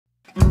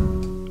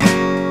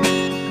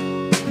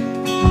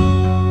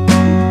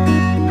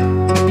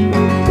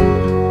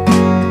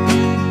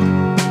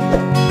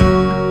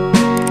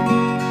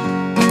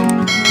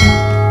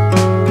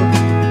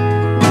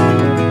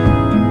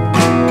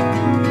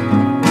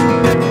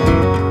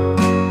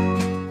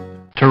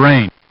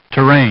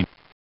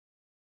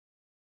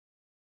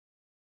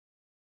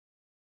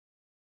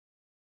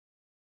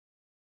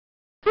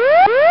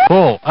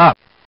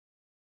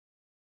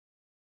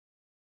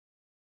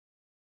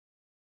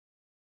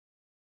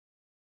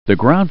The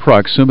Ground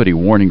Proximity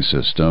Warning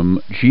System,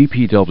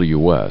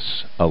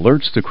 GPWS,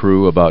 alerts the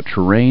crew about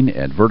terrain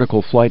and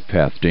vertical flight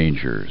path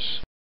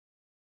dangers.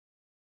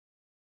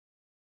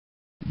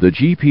 The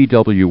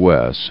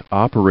GPWS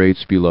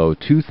operates below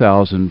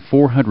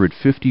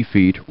 2,450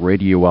 feet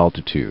radio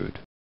altitude.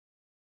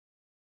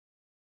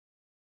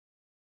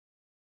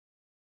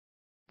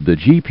 The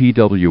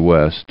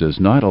GPWS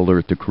does not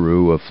alert the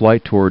crew of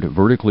flight toward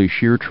vertically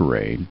sheer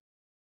terrain,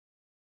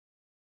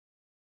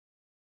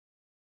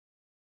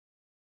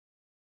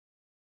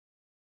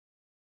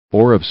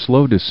 or of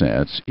slow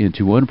descents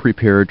into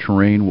unprepared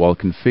terrain while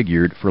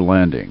configured for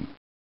landing.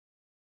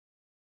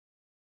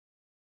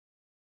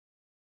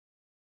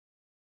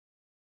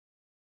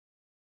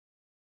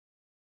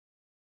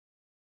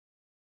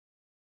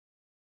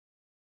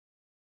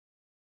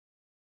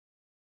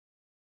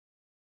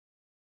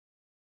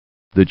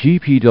 The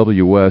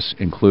GPWS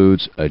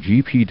includes a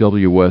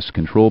GPWS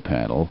control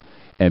panel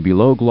and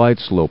below glide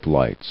slope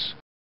lights.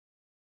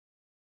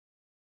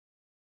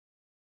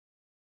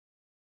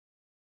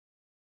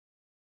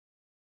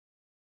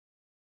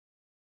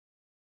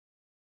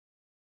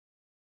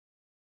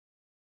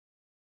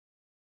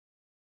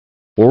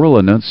 Oral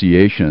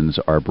enunciations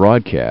are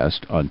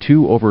broadcast on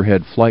 2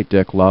 overhead flight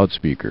deck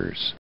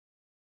loudspeakers.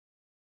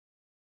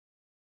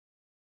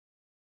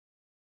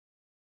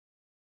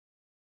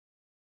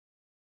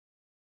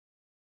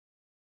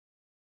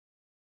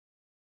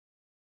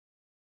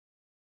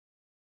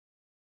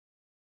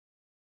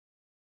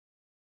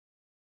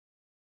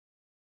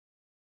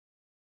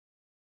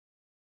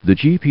 The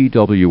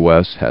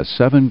GPWS has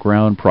 7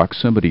 ground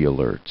proximity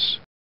alerts.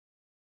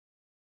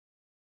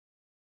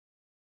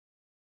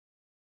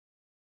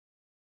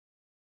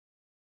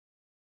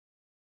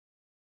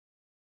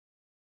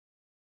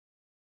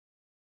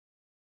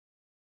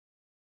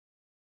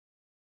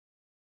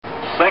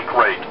 Sink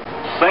rate,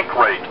 sink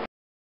rate.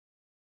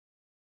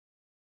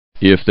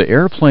 If the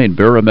airplane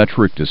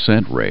barometric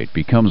descent rate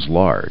becomes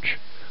large,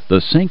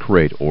 the sink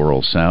rate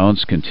oral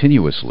sounds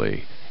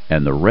continuously,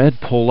 and the red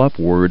pull-up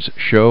words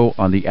show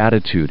on the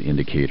attitude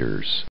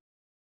indicators.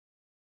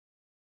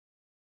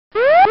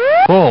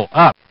 Pull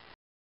up.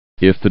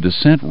 If the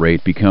descent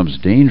rate becomes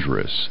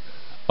dangerous,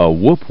 a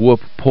whoop-whoop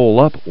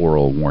pull-up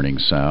oral warning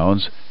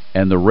sounds,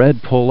 and the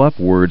red pull-up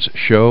words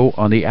show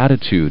on the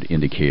attitude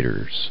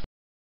indicators.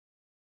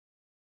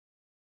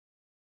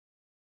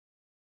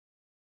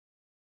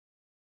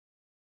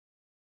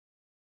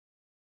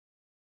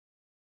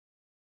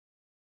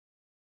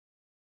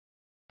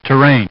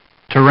 Terrain,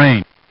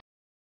 terrain.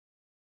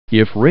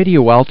 If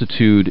radio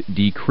altitude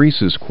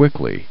decreases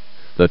quickly,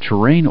 the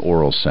terrain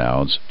oral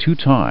sounds 2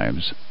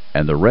 times,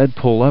 and the red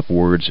pull-up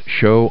words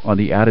show on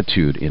the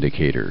attitude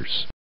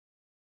indicators.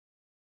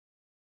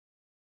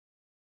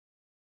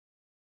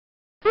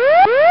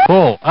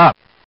 Pull up.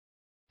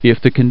 If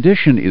the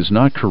condition is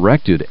not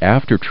corrected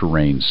after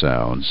terrain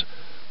sounds,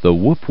 the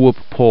whoop-whoop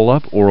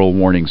pull-up oral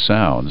warning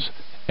sounds,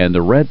 and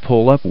the red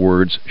pull-up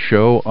words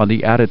show on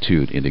the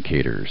attitude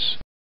indicators.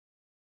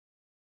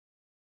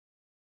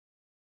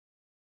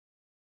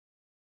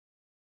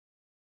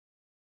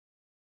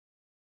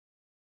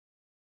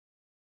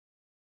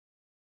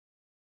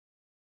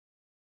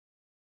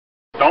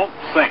 Don't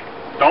sink,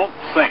 don't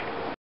sink.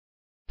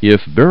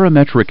 If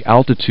barometric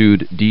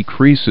altitude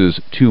decreases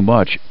too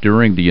much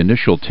during the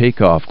initial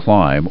takeoff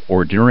climb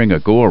or during a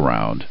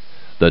go-around,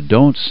 the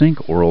don't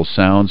sink oral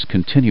sounds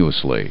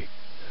continuously.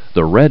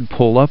 The red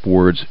pull-up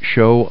words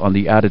show on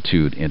the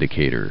attitude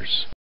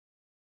indicators.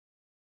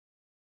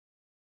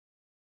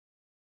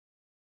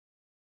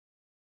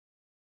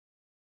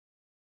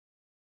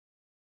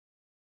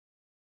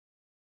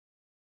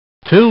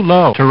 Too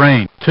low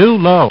terrain, too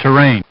low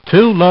terrain,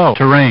 too low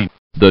terrain.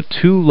 The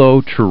too low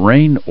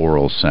terrain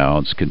oral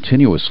sounds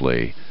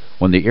continuously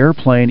when the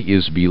airplane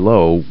is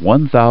below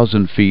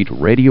 1,000 feet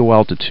radio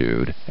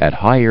altitude at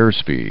high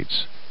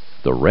airspeeds.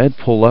 The red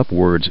pull-up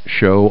words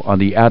show on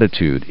the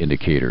attitude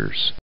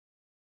indicators.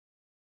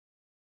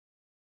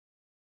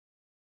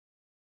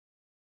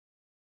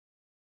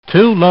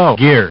 Too low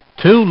gear,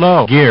 too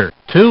low gear,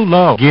 too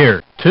low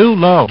gear, too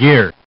low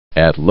gear.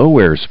 At low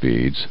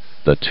airspeeds,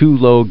 the too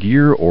low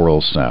gear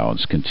oral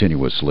sounds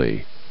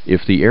continuously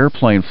if the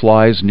airplane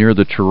flies near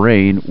the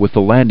terrain with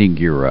the landing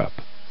gear up.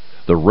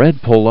 The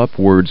red pull-up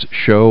words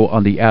show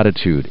on the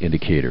attitude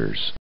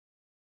indicators.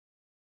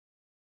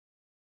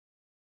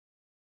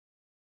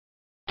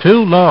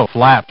 Too low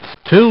flaps,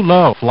 too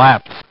low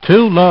flaps,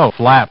 too low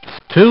flaps,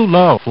 too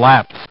low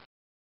flaps.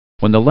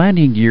 When the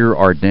landing gear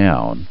are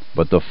down,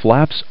 but the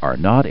flaps are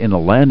not in a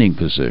landing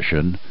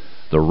position,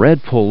 the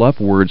red pull-up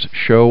words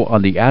show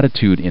on the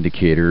attitude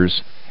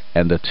indicators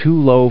and the too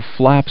low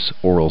flaps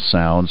oral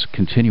sounds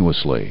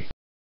continuously.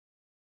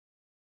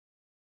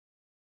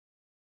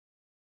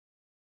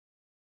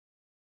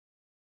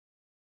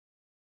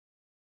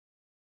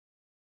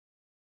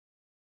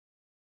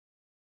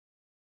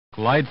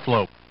 Glide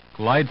slope,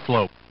 glide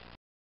slope.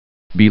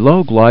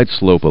 Below glide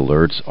slope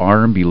alerts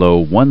arm below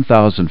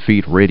 1,000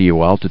 feet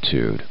radio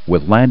altitude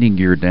with landing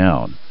gear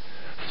down.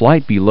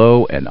 Flight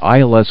below an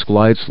ILS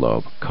glide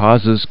slope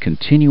causes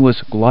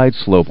continuous glide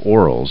slope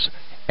orals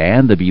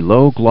and the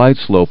below glide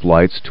slope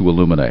lights to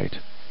illuminate.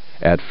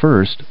 At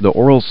first, the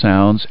oral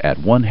sounds at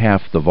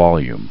 1/2 the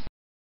volume.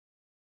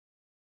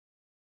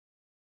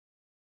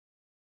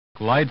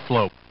 Glide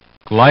slope,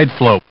 glide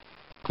slope,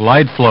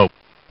 glide slope.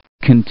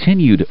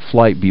 Continued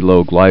flight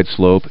below glide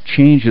slope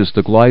changes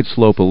the glide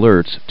slope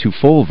alerts to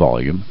full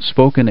volume,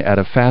 spoken at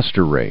a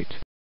faster rate.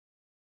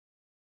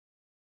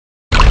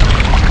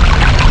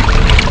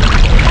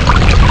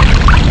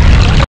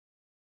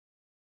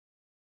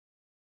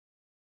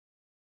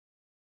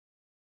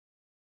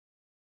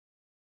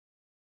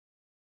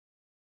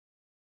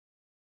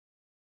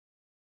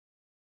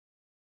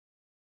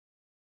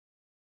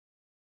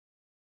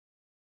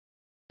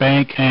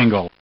 Bank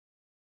angle,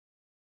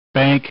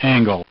 bank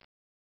angle,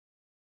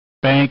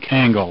 bank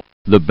angle.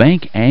 The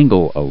bank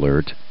angle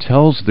alert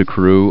tells the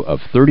crew of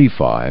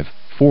 35,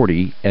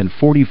 40, and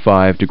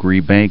 45 degree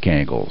bank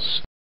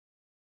angles.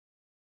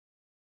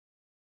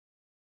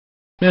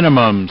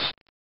 Minimums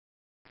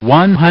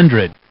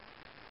 100,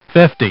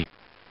 50,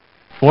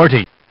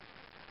 40,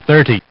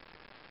 30,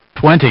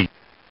 20,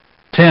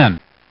 10.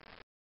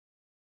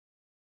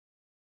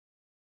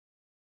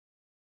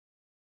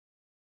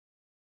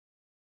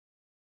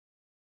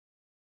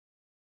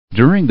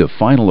 During the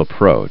final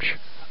approach,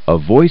 a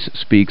voice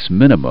speaks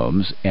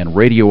minimums and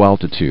radio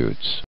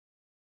altitudes.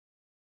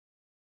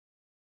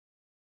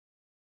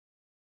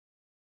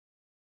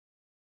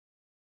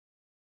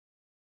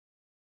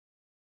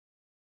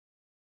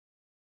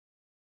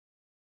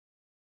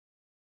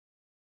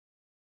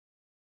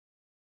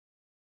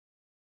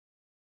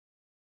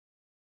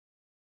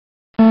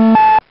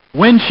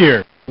 Wind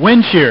shear,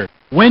 wind shear,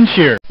 wind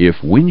shear.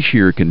 If wind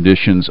shear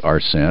conditions are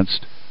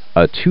sensed,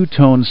 a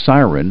two-tone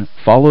siren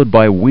followed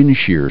by wind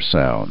shear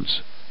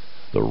sounds.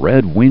 The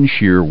red wind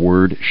shear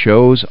word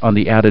shows on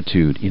the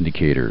attitude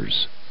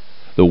indicators.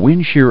 The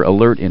wind shear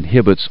alert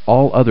inhibits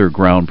all other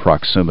ground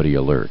proximity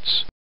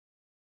alerts.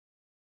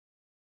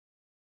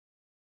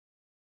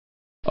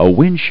 A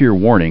wind shear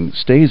warning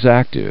stays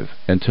active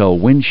until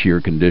wind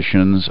shear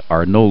conditions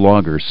are no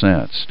longer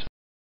sensed.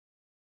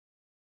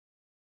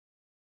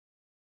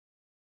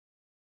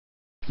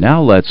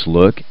 Now let's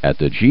look at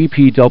the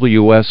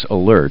GPWS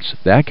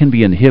alerts that can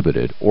be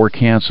inhibited or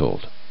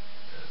canceled.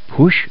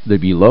 Push the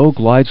below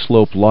glide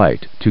slope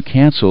light to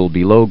cancel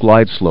below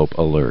glide slope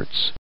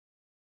alerts.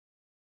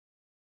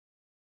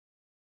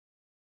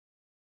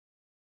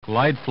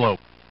 Glide slope,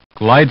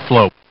 glide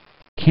slope.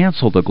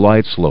 Cancel the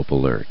glide slope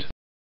alert.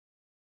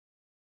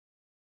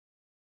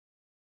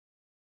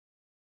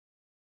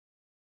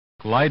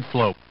 Glide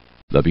slope.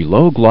 The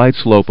below glide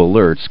slope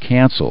alerts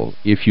cancel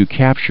if you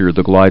capture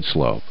the glide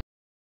slope.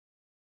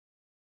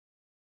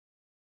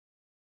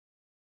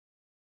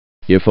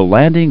 If a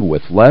landing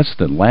with less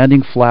than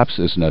landing flaps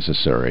is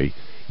necessary,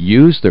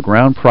 use the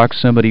ground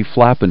proximity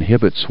flap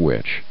inhibit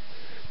switch.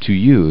 To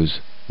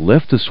use,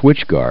 lift the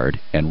switch guard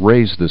and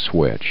raise the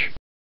switch.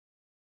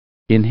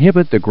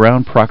 Inhibit the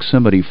ground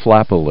proximity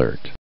flap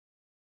alert.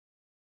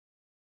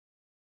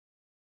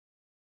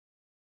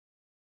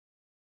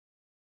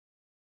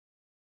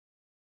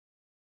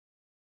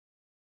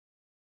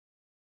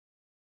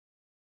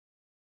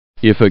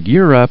 If a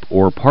gear up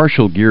or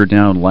partial gear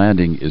down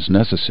landing is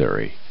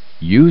necessary,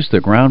 use the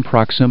ground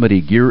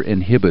proximity gear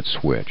inhibit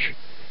switch.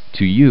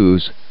 To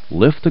use,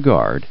 lift the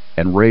guard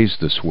and raise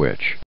the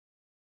switch.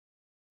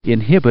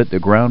 Inhibit the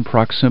ground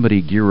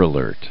proximity gear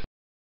alert.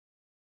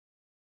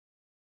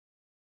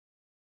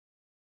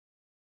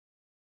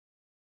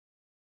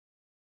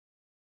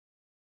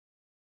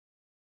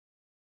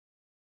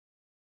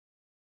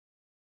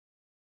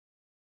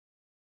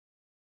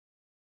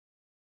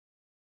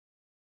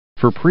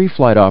 For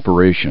pre-flight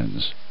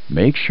operations,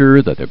 make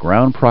sure that the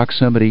ground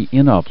proximity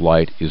in-up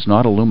light is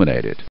not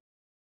illuminated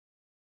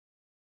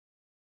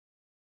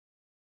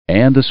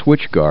and the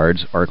switch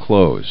guards are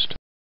closed.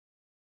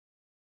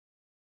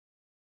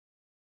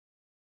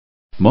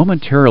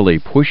 Momentarily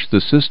push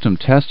the system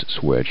test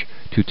switch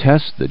to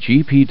test the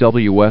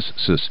GPWS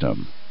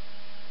system.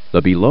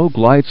 The below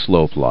glide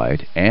slope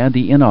light and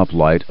the in-up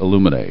light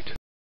illuminate.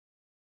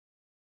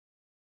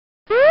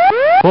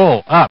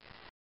 Pull up.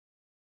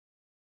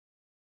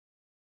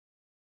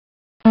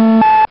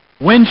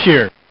 Wind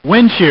shear,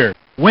 wind shear,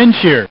 wind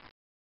shear.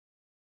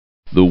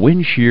 The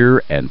wind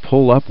shear and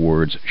pull up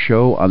words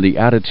show on the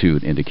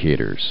attitude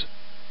indicators.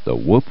 The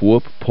whoop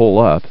whoop pull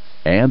up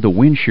and the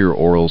wind shear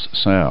orals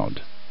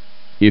sound.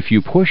 If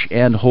you push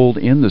and hold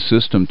in the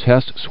system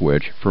test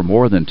switch for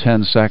more than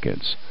 10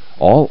 seconds,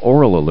 all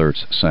oral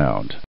alerts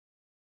sound.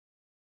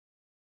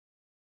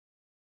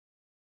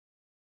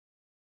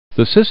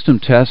 The system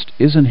test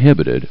is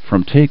inhibited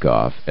from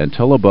takeoff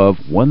until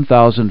above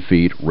 1,000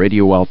 feet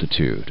radio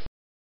altitude.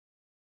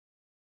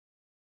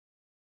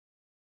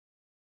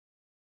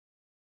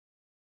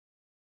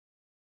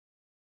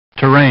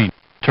 Terrain,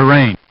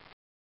 terrain.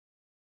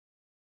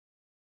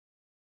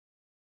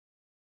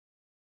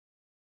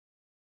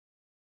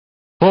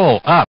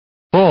 Pull up,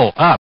 pull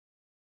up.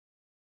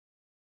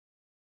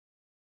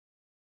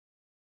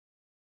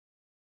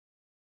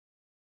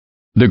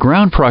 The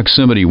Ground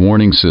Proximity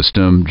Warning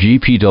System,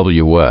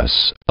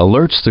 GPWS,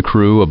 alerts the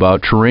crew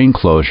about terrain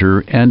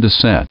closure and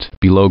descent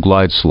below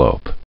glide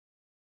slope.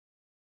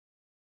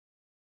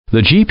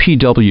 The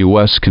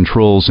GPWS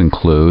controls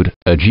include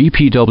a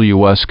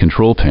GPWS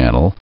control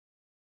panel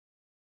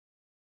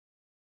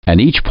and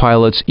each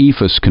pilot's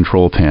EFIS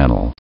control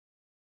panel.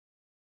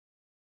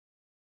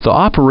 The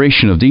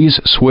operation of these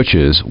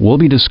switches will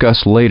be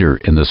discussed later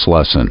in this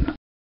lesson.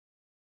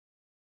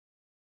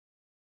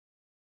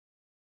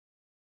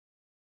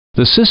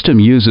 The system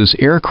uses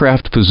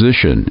aircraft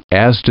position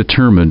as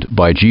determined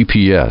by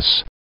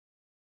GPS.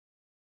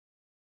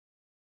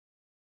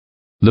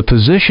 The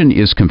position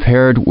is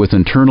compared with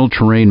internal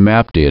terrain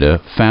map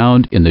data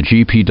found in the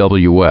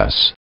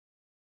GPWS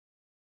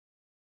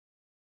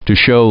to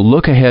show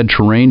look-ahead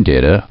terrain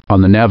data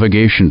on the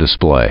navigation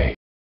display.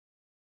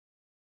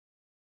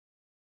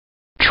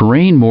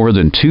 Terrain more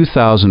than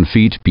 2,000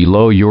 feet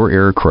below your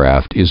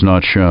aircraft is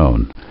not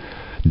shown.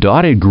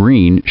 Dotted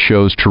green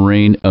shows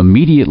terrain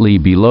immediately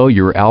below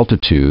your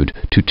altitude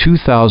to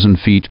 2,000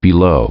 feet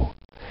below.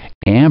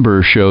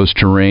 Amber shows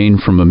terrain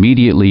from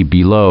immediately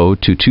below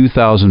to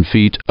 2,000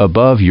 feet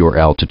above your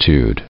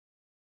altitude.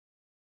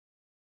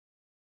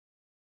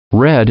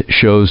 Red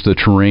shows the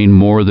terrain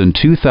more than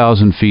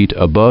 2,000 feet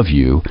above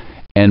you,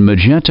 and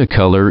magenta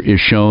color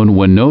is shown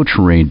when no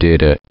terrain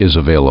data is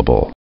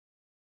available.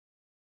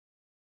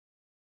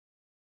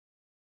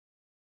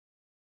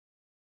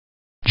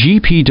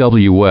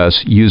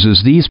 GPWS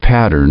uses these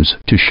patterns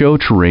to show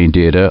terrain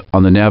data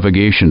on the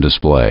navigation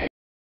display.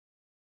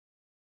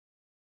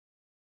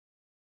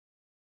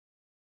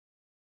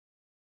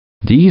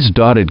 These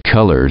dotted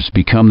colors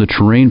become the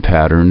terrain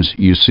patterns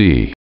you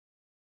see.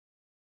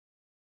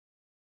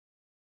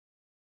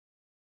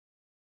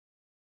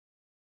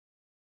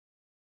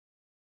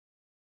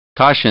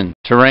 Caution,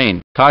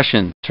 terrain,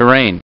 caution,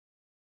 terrain.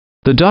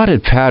 The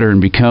dotted pattern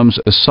becomes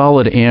a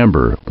solid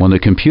amber when the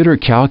computer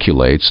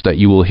calculates that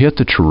you will hit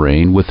the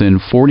terrain within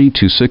 40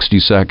 to 60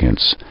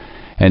 seconds.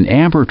 An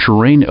amber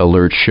terrain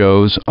alert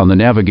shows on the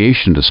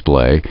navigation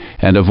display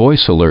and a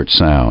voice alert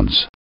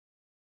sounds.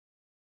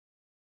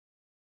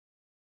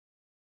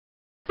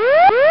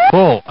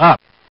 Pull up.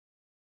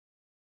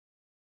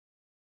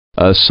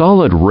 A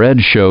solid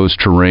red shows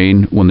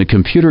terrain when the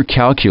computer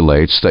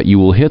calculates that you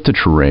will hit the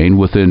terrain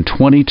within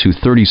 20 to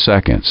 30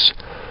 seconds.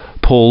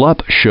 Pull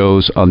up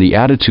shows on the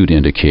attitude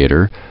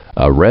indicator,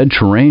 a red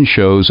terrain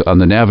shows on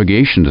the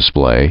navigation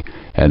display,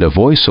 and a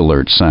voice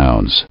alert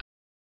sounds.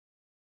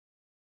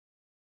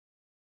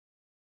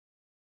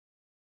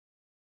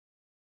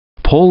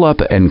 Pull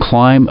up and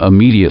climb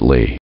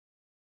immediately.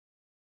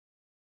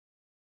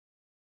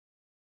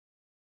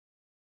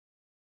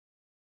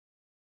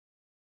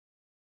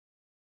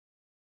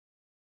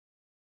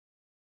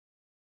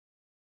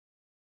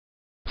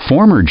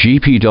 Former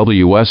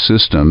GPWS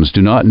systems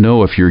do not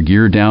know if your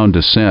gear down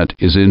descent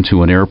is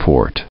into an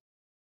airport.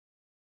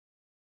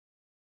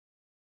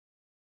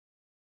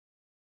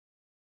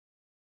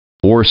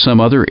 Or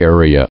some other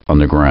area on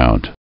the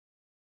ground.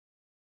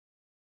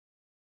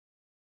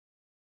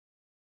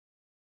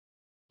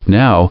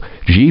 Now,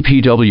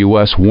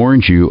 GPWS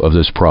warns you of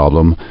this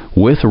problem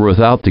with or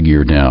without the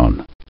gear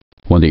down,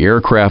 when the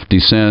aircraft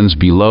descends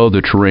below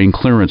the terrain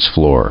clearance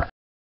floor.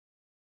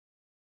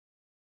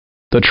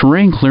 The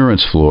terrain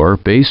clearance floor,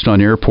 based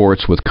on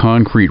airports with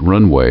concrete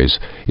runways,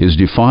 is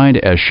defined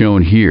as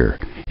shown here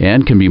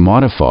and can be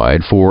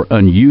modified for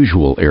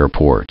unusual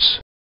airports.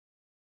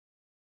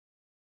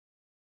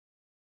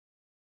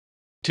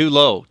 Too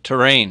low,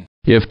 terrain.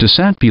 If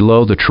descent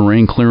below the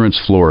terrain clearance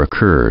floor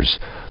occurs,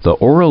 the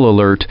oral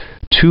alert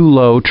 "Too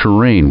low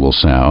terrain" will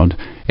sound,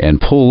 and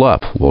 "Pull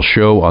up" will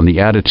show on the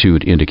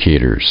attitude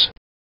indicators.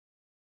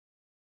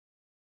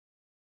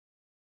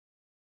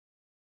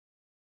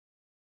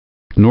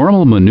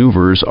 Normal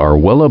maneuvers are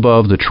well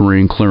above the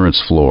terrain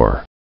clearance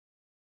floor.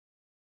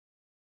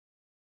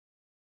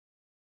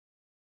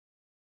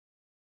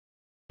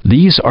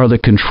 These are the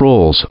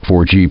controls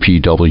for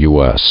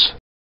GPWS.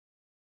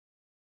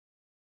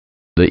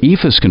 The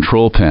EFIS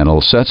control panel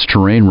sets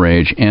terrain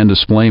range and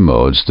display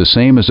modes the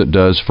same as it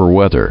does for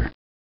weather.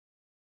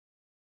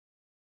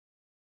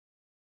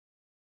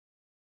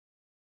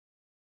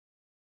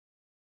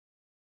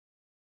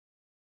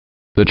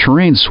 The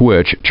terrain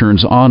switch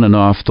turns on and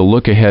off the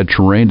look-ahead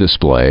terrain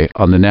display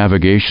on the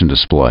navigation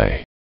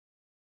display.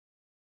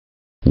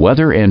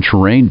 Weather and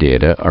terrain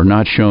data are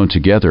not shown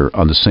together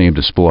on the same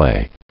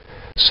display.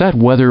 Set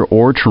weather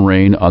or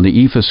terrain on the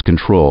EFIS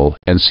control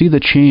and see the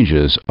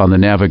changes on the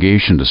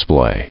navigation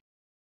display.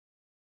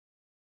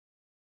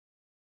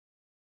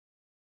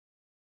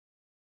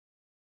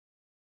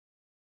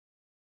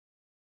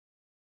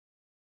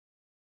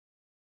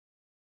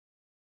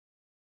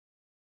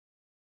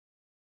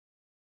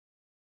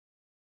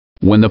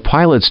 When the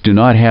pilots do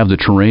not have the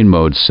terrain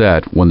mode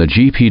set when the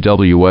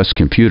GPWS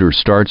computer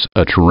starts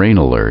a terrain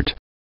alert,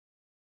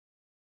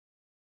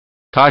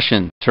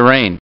 Caution,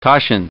 terrain,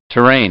 caution,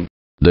 terrain.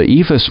 the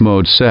EFIS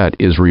mode set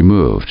is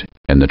removed,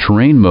 and the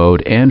terrain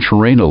mode and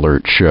terrain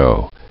alert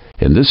show,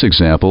 In this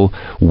example,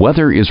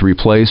 weather is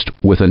replaced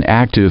with an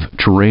active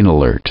terrain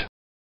alert.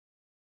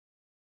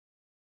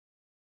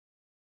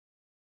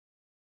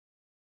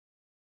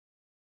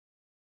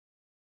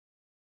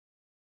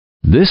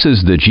 This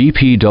is the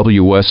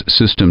GPWS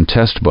system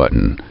test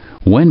button.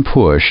 When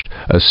pushed,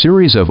 a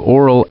series of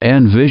oral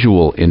and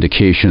visual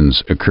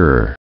indications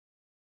occur.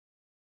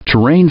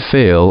 Terrain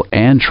fail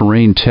and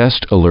terrain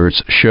test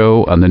alerts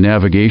show on the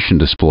navigation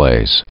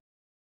displays.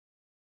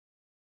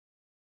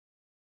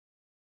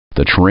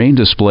 The terrain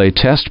display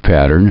test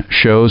pattern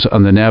shows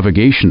on the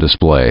navigation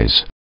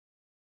displays.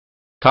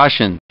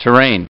 Caution,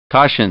 terrain,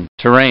 caution,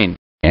 terrain.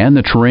 And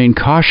the terrain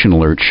caution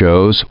alert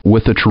shows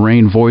with the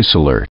terrain voice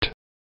alert.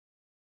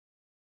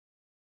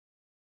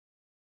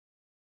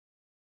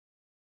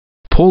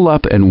 Pull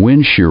up and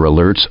wind shear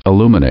alerts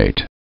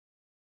illuminate.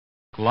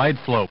 Glide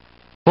slope.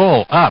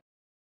 Pull up.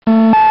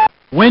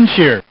 Wind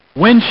shear.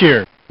 Wind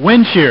shear.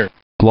 Wind shear.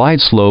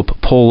 Glide slope,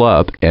 pull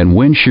up, and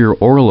wind shear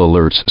oral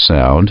alerts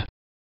sound.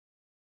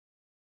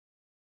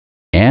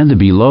 And the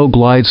below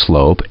glide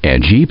slope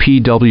and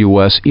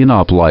GPWS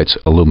in-op lights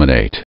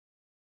illuminate.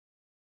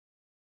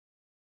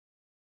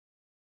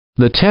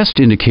 The test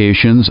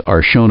indications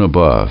are shown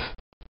above.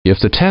 If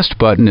the test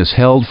button is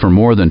held for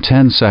more than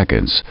 10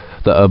 seconds,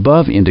 the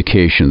above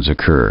indications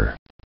occur,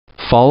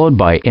 followed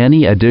by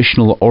any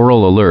additional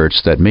oral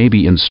alerts that may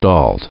be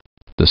installed.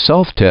 The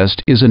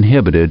self-test is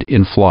inhibited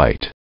in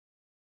flight.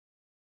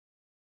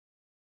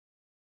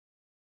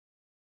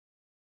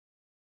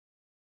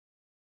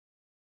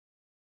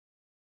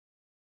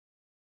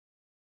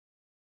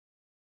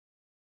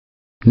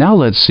 Now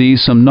let's see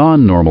some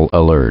non-normal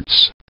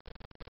alerts.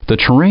 The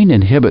terrain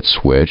inhibit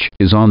switch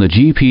is on the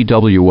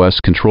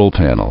GPWS control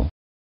panel.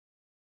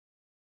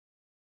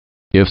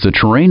 If the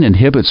terrain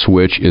inhibit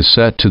switch is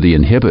set to the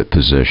inhibit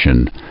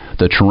position,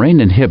 the terrain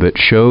inhibit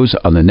shows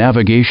on the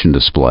navigation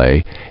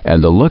display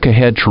and the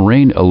look-ahead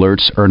terrain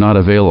alerts are not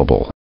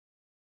available.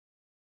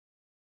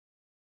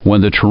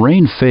 When the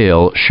terrain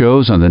fail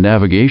shows on the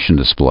navigation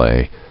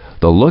display,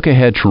 the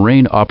look-ahead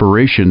terrain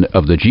operation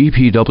of the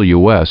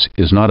GPWS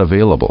is not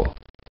available.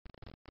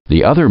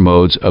 The other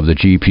modes of the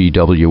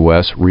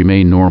GPWS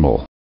remain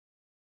normal.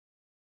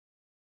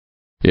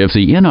 If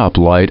the in-op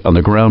light on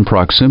the ground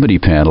proximity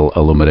panel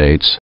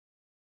illuminates,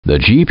 the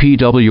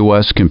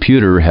GPWS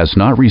computer has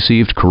not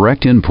received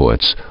correct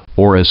inputs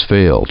or has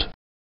failed.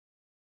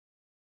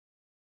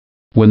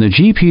 When the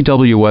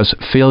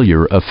GPWS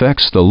failure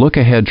affects the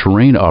look-ahead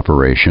terrain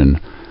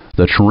operation,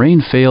 the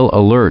terrain fail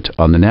alert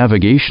on the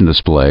navigation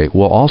display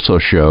will also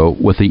show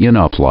with the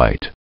in-op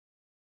light.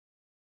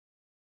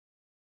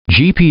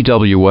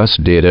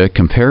 GPWS data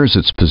compares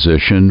its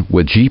position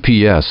with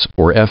GPS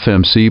or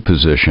FMC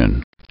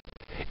position.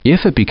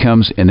 If it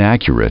becomes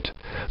inaccurate,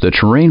 the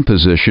terrain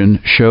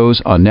position shows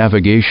on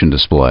navigation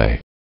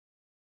display.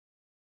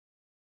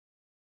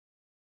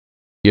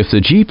 If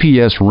the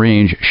GPS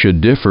range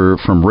should differ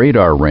from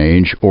radar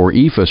range or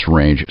EFIS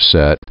range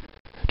set,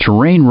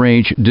 terrain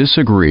range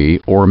disagree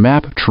or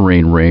map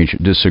terrain range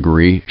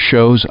disagree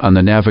shows on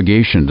the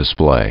navigation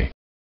display.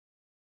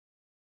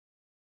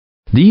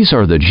 These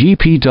are the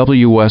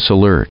GPWS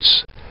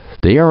alerts.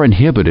 They are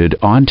inhibited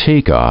on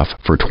takeoff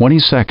for 20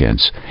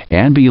 seconds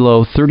and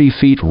below 30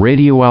 feet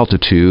radio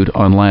altitude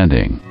on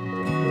landing.